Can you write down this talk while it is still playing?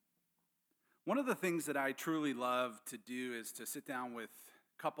One of the things that I truly love to do is to sit down with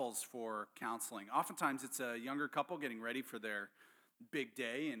couples for counseling. Oftentimes, it's a younger couple getting ready for their big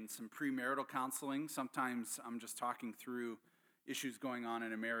day and some premarital counseling. Sometimes I'm just talking through issues going on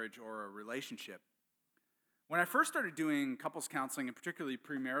in a marriage or a relationship. When I first started doing couples counseling, and particularly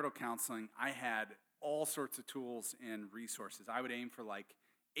premarital counseling, I had all sorts of tools and resources. I would aim for like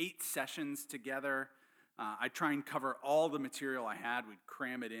 8 sessions together. I'd try and cover all the material I had. We'd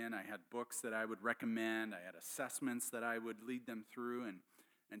cram it in. I had books that I would recommend. I had assessments that I would lead them through,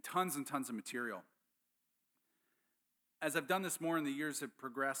 and tons of material. As I've done this more and the years have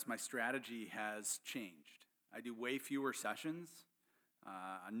progressed, my strategy has changed. I do way fewer sessions,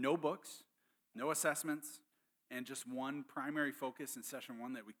 no books, no assessments, and just one primary focus in session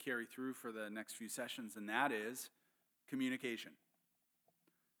 1 that we carry through for the next few sessions, and that is communication.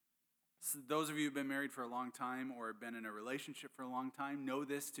 So those of you who've been married for a long time or have been in a relationship for a long time know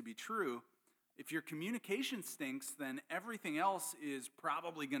this to be true. If your communication stinks, then everything else is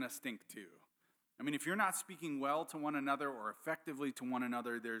probably going to stink too. I mean, if you're not speaking well to one another or effectively to one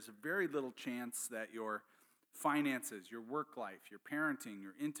another, there's very little chance that your finances, your work life, your parenting,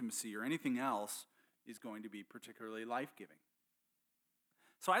 your intimacy, or anything else is going to be particularly life-giving.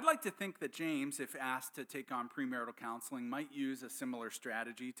 So I'd like to think that James, if asked to take on premarital counseling, might use a similar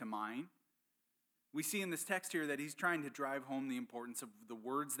strategy to mine. We see in this text here that he's trying to drive home the importance of the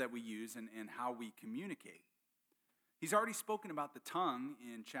words that we use and how we communicate. He's already spoken about the tongue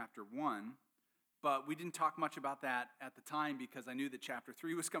in chapter 1, but we didn't talk much about that at the time because I knew that chapter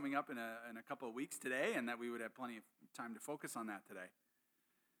 3 was coming up in a couple of weeks today and that we would have plenty of time to focus on that today.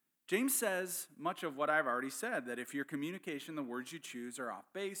 James says much of what I've already said, that if your communication, the words you choose, are off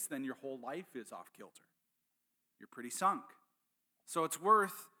base, then your whole life is off kilter. You're pretty sunk. So it's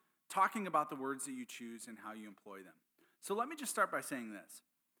worth talking about the words that you choose and how you employ them. So let me just start by saying this.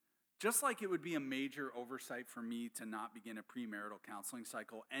 Just like it would be a major oversight for me to not begin a premarital counseling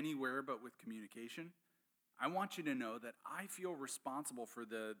cycle anywhere but with communication, I want you to know that I feel responsible for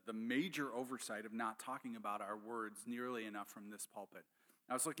the major oversight of not talking about our words nearly enough from this pulpit.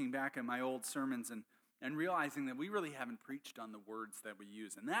 I was looking back at my old sermons and realizing that we really haven't preached on the words that we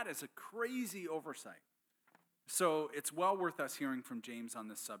use, and that is a crazy oversight. So it's well worth us hearing from James on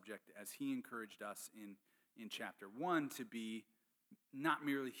this subject as he encouraged us in chapter 1 to be not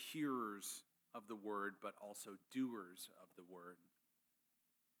merely hearers of the word, but also doers of the word.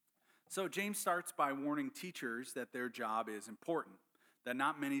 So James starts by warning teachers that their job is important, that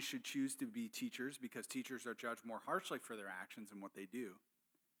not many should choose to be teachers because teachers are judged more harshly for their actions and what they do.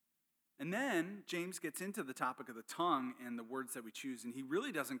 And then James gets into the topic of the tongue and the words that we choose, and he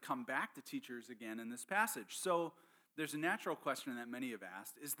really doesn't come back to teachers again in this passage. So there's a natural question that many have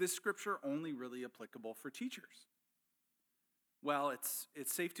asked, is this scripture only really applicable for teachers? Well, it's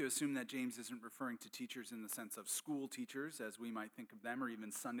safe to assume that James isn't referring to teachers in the sense of school teachers, as we might think of them, or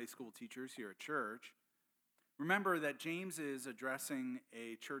even Sunday school teachers here at church. Remember that James is addressing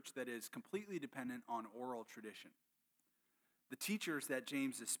a church that is completely dependent on oral tradition. The teachers that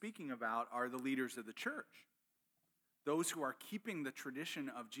James is speaking about are the leaders of the church, those who are keeping the tradition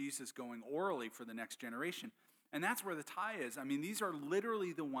of Jesus going orally for the next generation. And that's where the tie is. I mean, these are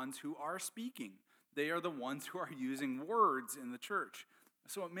literally the ones who are speaking. They are the ones who are using words in the church.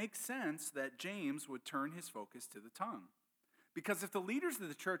 So it makes sense that James would turn his focus to the tongue. Because if the leaders of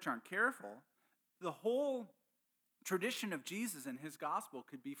the church aren't careful, the whole tradition of Jesus and his gospel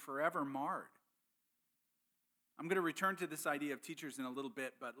could be forever marred. I'm going to return to this idea of teachers in a little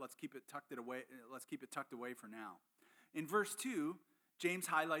bit, but let's keep it tucked away for now. In verse 2, James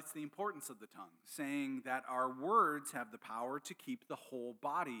highlights the importance of the tongue, saying that our words have the power to keep the whole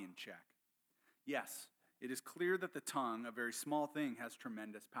body in check. Yes, it is clear that the tongue, a very small thing, has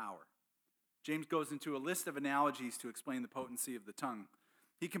tremendous power. James goes into a list of analogies to explain the potency of the tongue.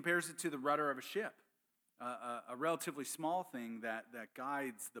 He compares it to the rudder of a ship, a relatively small thing that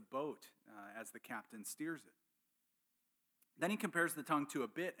guides the boat as the captain steers it. Then he compares the tongue to a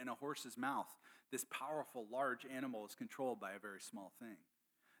bit in a horse's mouth. This powerful, large animal is controlled by a very small thing.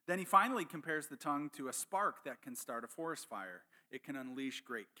 Then he finally compares the tongue to a spark that can start a forest fire. It can unleash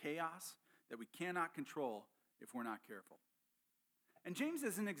great chaos that we cannot control if we're not careful. And James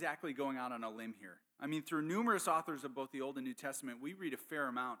isn't exactly going out on a limb here. I mean, through numerous authors of both the Old and New Testament, we read a fair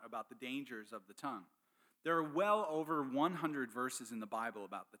amount about the dangers of the tongue. There are well over 100 verses in the Bible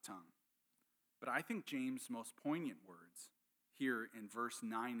about the tongue. But I think James' most poignant words here in verse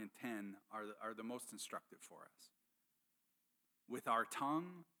 9 and 10 are the most instructive for us. With our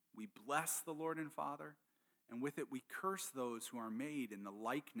tongue, we bless the Lord and Father, and with it we curse those who are made in the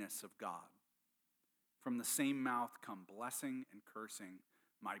likeness of God. From the same mouth come blessing and cursing.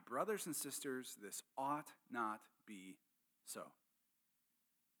 My brothers and sisters, this ought not be so.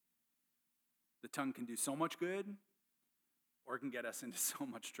 The tongue can do so much good, or it can get us into so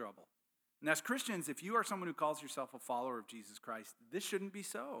much trouble. And as Christians, if you are someone who calls yourself a follower of Jesus Christ, this shouldn't be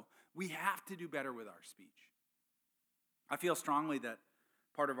so. We have to do better with our speech. I feel strongly that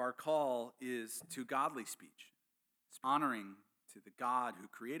part of our call is to godly speech. It's honoring to the God who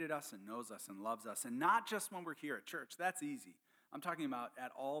created us and knows us and loves us, and not just when we're here at church. That's easy. I'm talking about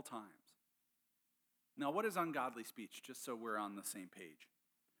at all times. Now, what is ungodly speech, just so we're on the same page?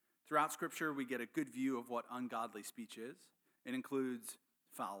 Throughout Scripture, we get a good view of what ungodly speech is. It includes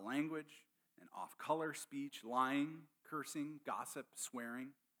foul language and off-color speech, lying, cursing, gossip, swearing.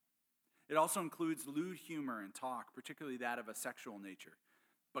 It also includes lewd humor and talk, particularly that of a sexual nature.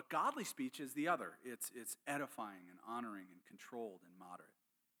 But godly speech is the other. It's edifying and honoring and controlled and moderate.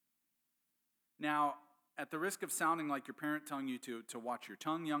 Now, at the risk of sounding like your parent telling you to watch your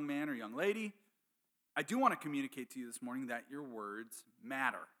tongue, young man or young lady, I do want to communicate to you this morning that your words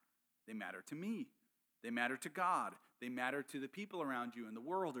matter. They matter to me. They matter to God. They matter to the people around you and the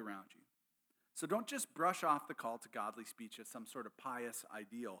world around you. So don't just brush off the call to godly speech as some sort of pious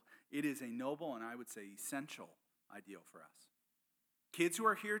ideal. It is a noble and I would say essential ideal for us. Kids who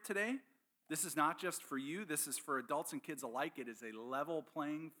are here today, this is not just for you. This is for adults and kids alike. It is a level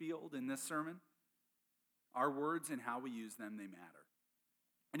playing field in this sermon. Our words and how we use them, they matter.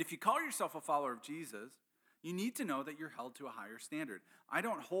 And if you call yourself a follower of Jesus, you need to know that you're held to a higher standard. I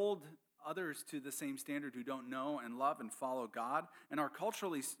don't hold others to the same standard who don't know and love and follow God. And our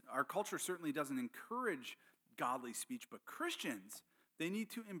culture certainly doesn't encourage godly speech, but Christians, they need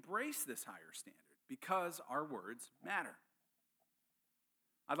to embrace this higher standard because our words matter.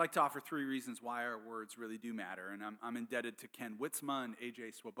 I'd like to offer 3 reasons why our words really do matter, and I'm indebted to Ken Witzma and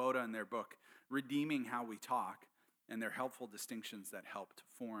A.J. Swoboda in their book, Redeeming How We Talk, and their helpful distinctions that helped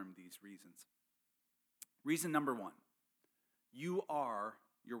form these reasons. Reason number 1, you are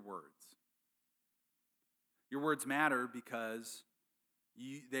your words. Your words matter because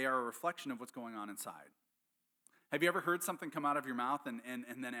they are a reflection of what's going on inside. Have you ever heard something come out of your mouth and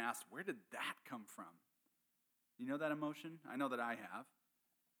then asked, where did that come from? You know that emotion? I know that I have.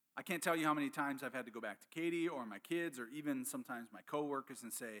 I can't tell you how many times I've had to go back to Katie or my kids or even sometimes my coworkers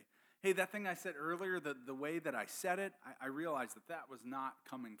and say, hey, that thing I said earlier, the way that I said it, I realized that was not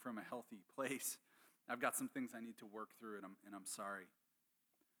coming from a healthy place. I've got some things I need to work through and I'm sorry.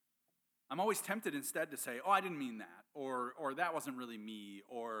 I'm always tempted instead to say, oh, I didn't mean that, or that wasn't really me,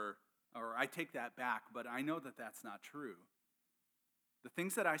 or I take that back, but I know that that's not true. The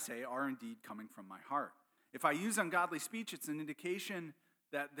things that I say are indeed coming from my heart. If I use ungodly speech, it's an indication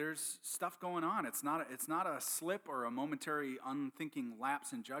that there's stuff going on. It's not a slip or a momentary unthinking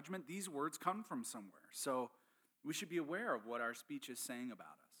lapse in judgment. These words come from somewhere. So we should be aware of what our speech is saying about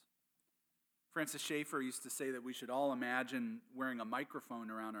us. Francis Schaeffer used to say that we should all imagine wearing a microphone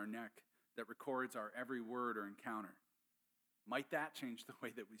around our neck that records our every word or encounter. Might that change the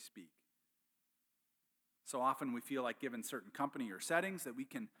way that we speak? So often we feel like given certain company or settings that we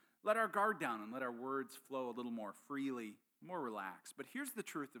can let our guard down and let our words flow a little more freely, more relaxed. But here's the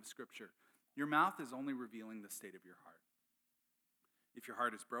truth of Scripture. Your mouth is only revealing the state of your heart. If your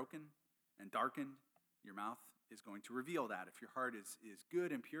heart is broken and darkened, your mouth is going to reveal that. If your heart is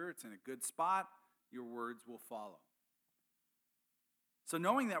good and pure, it's in a good spot, your words will follow. So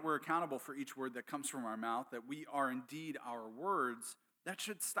knowing that we're accountable for each word that comes from our mouth, that we are indeed our words, that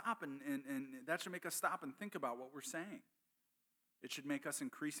should stop and that should make us stop and think about what we're saying. It should make us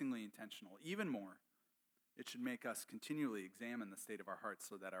increasingly intentional. Even more, it should make us continually examine the state of our hearts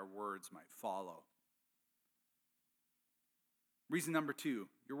so that our words might follow. Reason number 2,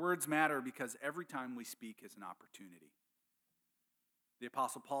 your words matter because every time we speak is an opportunity. The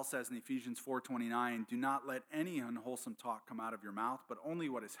Apostle Paul says in Ephesians 4:29, do not let any unwholesome talk come out of your mouth, but only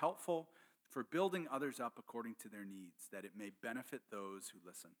what is helpful for building others up according to their needs, that it may benefit those who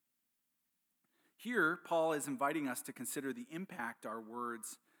listen. Here, Paul is inviting us to consider the impact our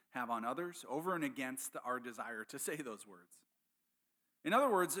words have on others over and against our desire to say those words. In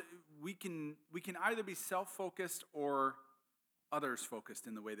other words, we can either be self-focused or others-focused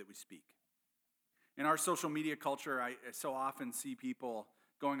in the way that we speak. In our social media culture, I so often see people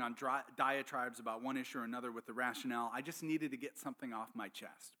going on diatribes about one issue or another with the rationale, I just needed to get something off my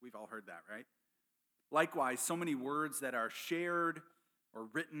chest. We've all heard that, right? Likewise, so many words that are shared or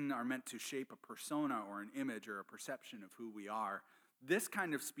written are meant to shape a persona or an image or a perception of who we are. This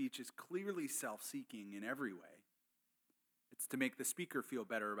kind of speech is clearly self-seeking in every way. It's to make the speaker feel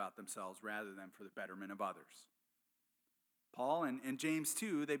better about themselves rather than for the betterment of others. Paul and James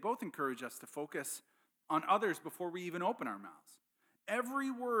too, they both encourage us to focus on others before we even open our mouths.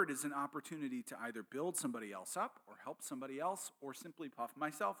 Every word is an opportunity to either build somebody else up or help somebody else or simply puff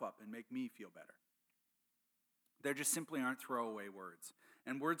myself up and make me feel better. There just simply aren't throwaway words,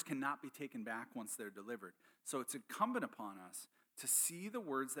 and words cannot be taken back once they're delivered. So it's incumbent upon us to see the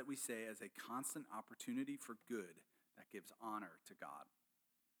words that we say as a constant opportunity for good that gives honor to God.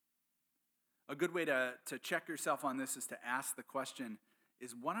 A good way to check yourself on this is to ask the question,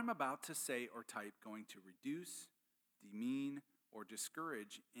 is what I'm about to say or type going to reduce, demean, or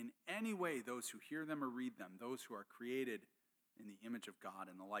discourage in any way those who hear them or read them, those who are created in the image of God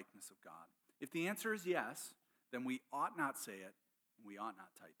and the likeness of God? If the answer is yes, then we ought not say it, and we ought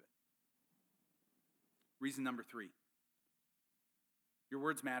not type it. Reason number 3. Your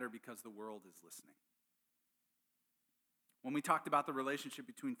words matter because the world is listening. When we talked about the relationship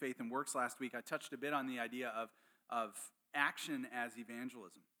between faith and works last week, I touched a bit on the idea of action as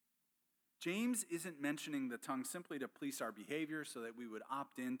evangelism. James isn't mentioning the tongue simply to police our behavior so that we would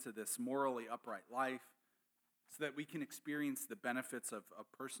opt into this morally upright life, so that we can experience the benefits of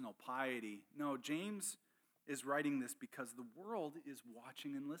personal piety. No, James is writing this because the world is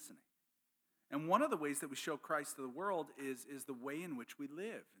watching and listening. And one of the ways that we show Christ to the world is the way in which we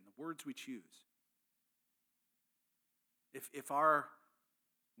live and the words we choose. If our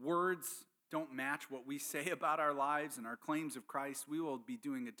words don't match what we say about our lives and our claims of Christ, we will be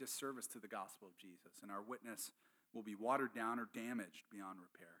doing a disservice to the gospel of Jesus, and our witness will be watered down or damaged beyond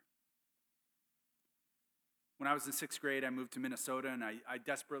repair. When I was in 6th grade, I moved to Minnesota, and I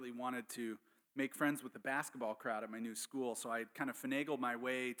desperately wanted to make friends with the basketball crowd at my new school, so I kind of finagled my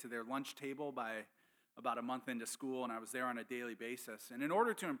way to their lunch table by about a month into school, and I was there on a daily basis. And in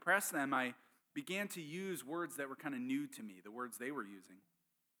order to impress them, I began to use words that were kind of new to me, the words they were using.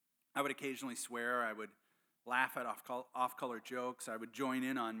 I would occasionally swear, I would laugh at off-color jokes, I would join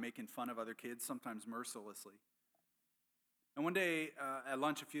in on making fun of other kids, sometimes mercilessly. And one day at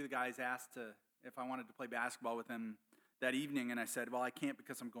lunch, a few of the guys asked if I wanted to play basketball with them that evening, and I said, well, I can't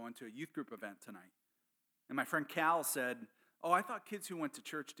because I'm going to a youth group event tonight. And my friend Cal said, oh, I thought kids who went to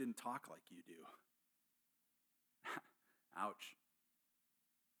church didn't talk like you do. Ouch.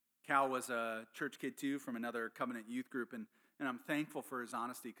 Cal was a church kid too from another Covenant youth group, and I'm thankful for his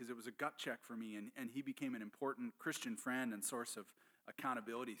honesty because it was a gut check for me, and he became an important Christian friend and source of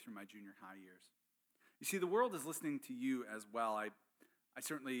accountability through my junior high years. You see, the world is listening to you as well. I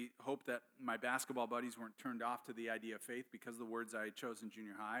certainly hope that my basketball buddies weren't turned off to the idea of faith because of the words I chose in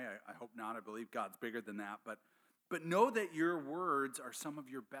junior high. I hope not. I believe God's bigger than that. But know that your words are some of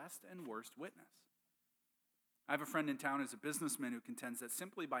your best and worst witness. I have a friend in town who's a businessman who contends that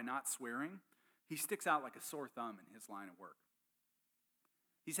simply by not swearing, he sticks out like a sore thumb in his line of work.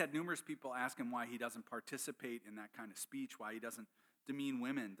 He's had numerous people ask him why he doesn't participate in that kind of speech, why he doesn't demean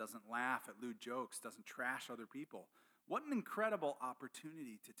women, doesn't laugh at lewd jokes, doesn't trash other people. What an incredible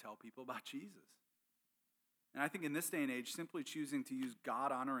opportunity to tell people about Jesus. And I think in this day and age, simply choosing to use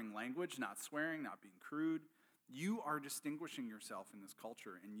God-honoring language, not swearing, not being crude, you are distinguishing yourself in this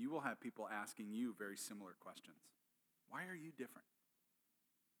culture, and you will have people asking you very similar questions. Why are you different?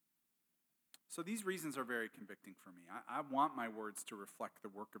 So these reasons are very convicting for me. I want my words to reflect the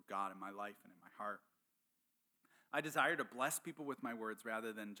work of God in my life and in my heart. I desire to bless people with my words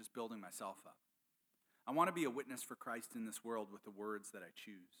rather than just building myself up. I want to be a witness for Christ in this world with the words that I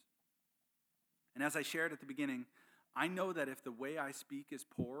choose. And as I shared at the beginning, I know that if the way I speak is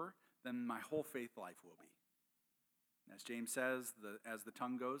poor, then my whole faith life will be. As James says, as the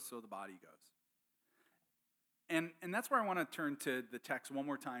tongue goes, so the body goes. And that's where I want to turn to the text one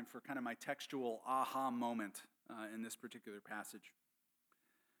more time for kind of my textual aha moment in this particular passage.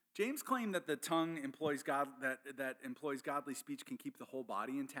 James' claim that the tongue employs that employs godly speech can keep the whole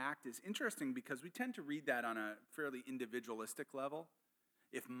body intact is interesting because we tend to read that on a fairly individualistic level.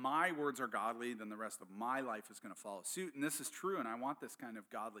 If my words are godly, then the rest of my life is going to follow suit. And this is true, and I want this kind of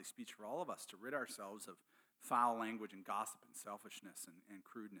godly speech for all of us to rid ourselves of foul language and gossip and selfishness and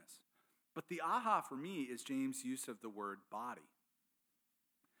crudeness. But the aha for me is James' use of the word body.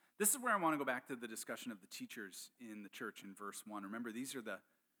 This is where I want to go back to the discussion of the teachers in the church in verse 1. Remember, these are the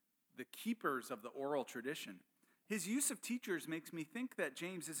keepers of the oral tradition. His use of teachers makes me think that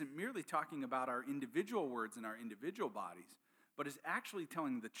James isn't merely talking about our individual words and our individual bodies, but is actually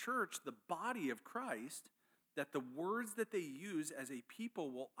telling the church, the body of Christ, that the words that they use as a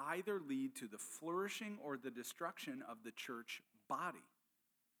people will either lead to the flourishing or the destruction of the church body.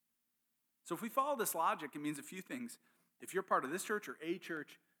 So if we follow this logic, it means a few things. If you're part of this church or a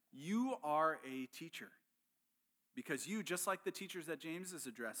church, you are a teacher. Because you, just like the teachers that James is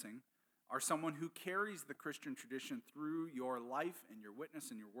addressing, are someone who carries the Christian tradition through your life and your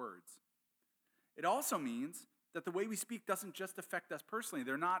witness and your words. It also means That the way we speak doesn't just affect us personally.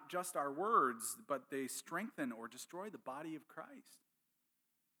 They're not just our words, but they strengthen or destroy the body of Christ.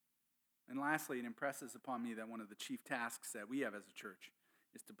 And lastly, it impresses upon me that one of the chief tasks that we have as a church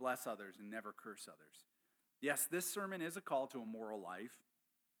is to bless others and never curse others. Yes, this sermon is a call to a moral life,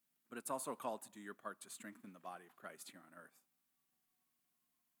 but it's also a call to do your part to strengthen the body of Christ here on earth.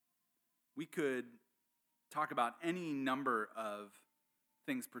 We could talk about any number of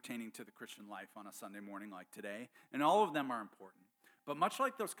things pertaining to the Christian life on a Sunday morning like today, and all of them are important. But much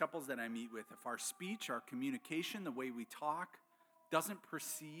like those couples that I meet with, if our speech, our communication, the way we talk, doesn't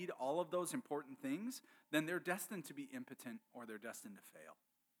precede all of those important things, then they're destined to be impotent or they're destined to fail.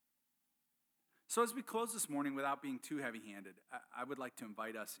 So as we close this morning, without being too heavy-handed, I would like to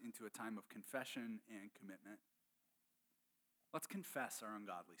invite us into a time of confession and commitment. Let's confess our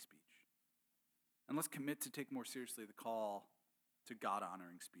ungodly speech. And let's commit to take more seriously the call to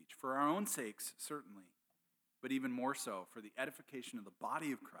God-honoring speech. For our own sakes, certainly, but even more so for the edification of the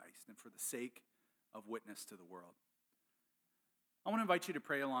body of Christ and for the sake of witness to the world. I want to invite you to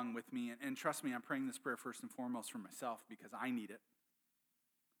pray along with me, and trust me, I'm praying this prayer first and foremost for myself because I need it.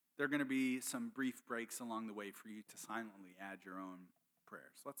 There are going to be some brief breaks along the way for you to silently add your own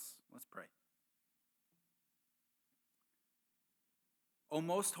prayers. Let's pray. O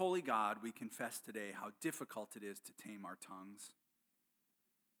most holy God, we confess today how difficult it is to tame our tongues.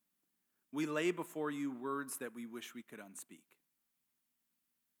 We lay before you words that we wish we could unspeak.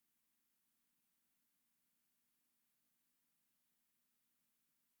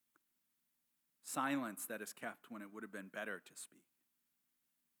 Silence that is kept when it would have been better to speak.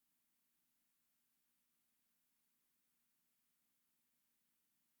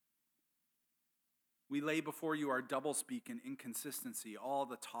 We lay before you our doublespeak and inconsistency, all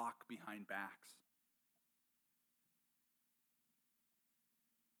the talk behind backs.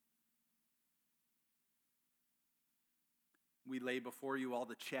 We lay before you all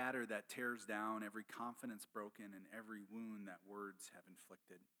the chatter that tears down, every confidence broken, and every wound that words have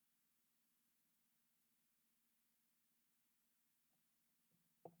inflicted.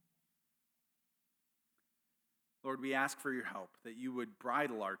 Lord, we ask for your help, that you would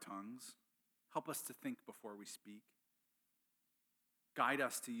bridle our tongues. Help us to think before we speak. Guide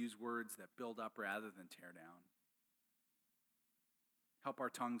us to use words that build up rather than tear down. Help our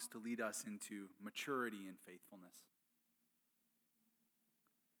tongues to lead us into maturity and faithfulness.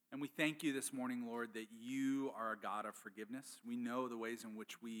 And we thank you this morning, Lord, that you are a God of forgiveness. We know the ways in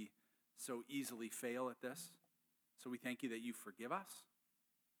which we so easily fail at this. So we thank you that you forgive us,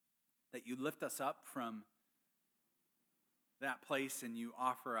 that you lift us up from that place and you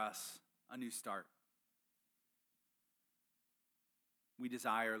offer us a new start. We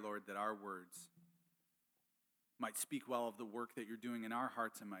desire, Lord, that our words might speak well of the work that you're doing in our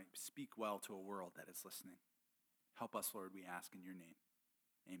hearts and might speak well to a world that is listening. Help us, Lord, we ask in your name.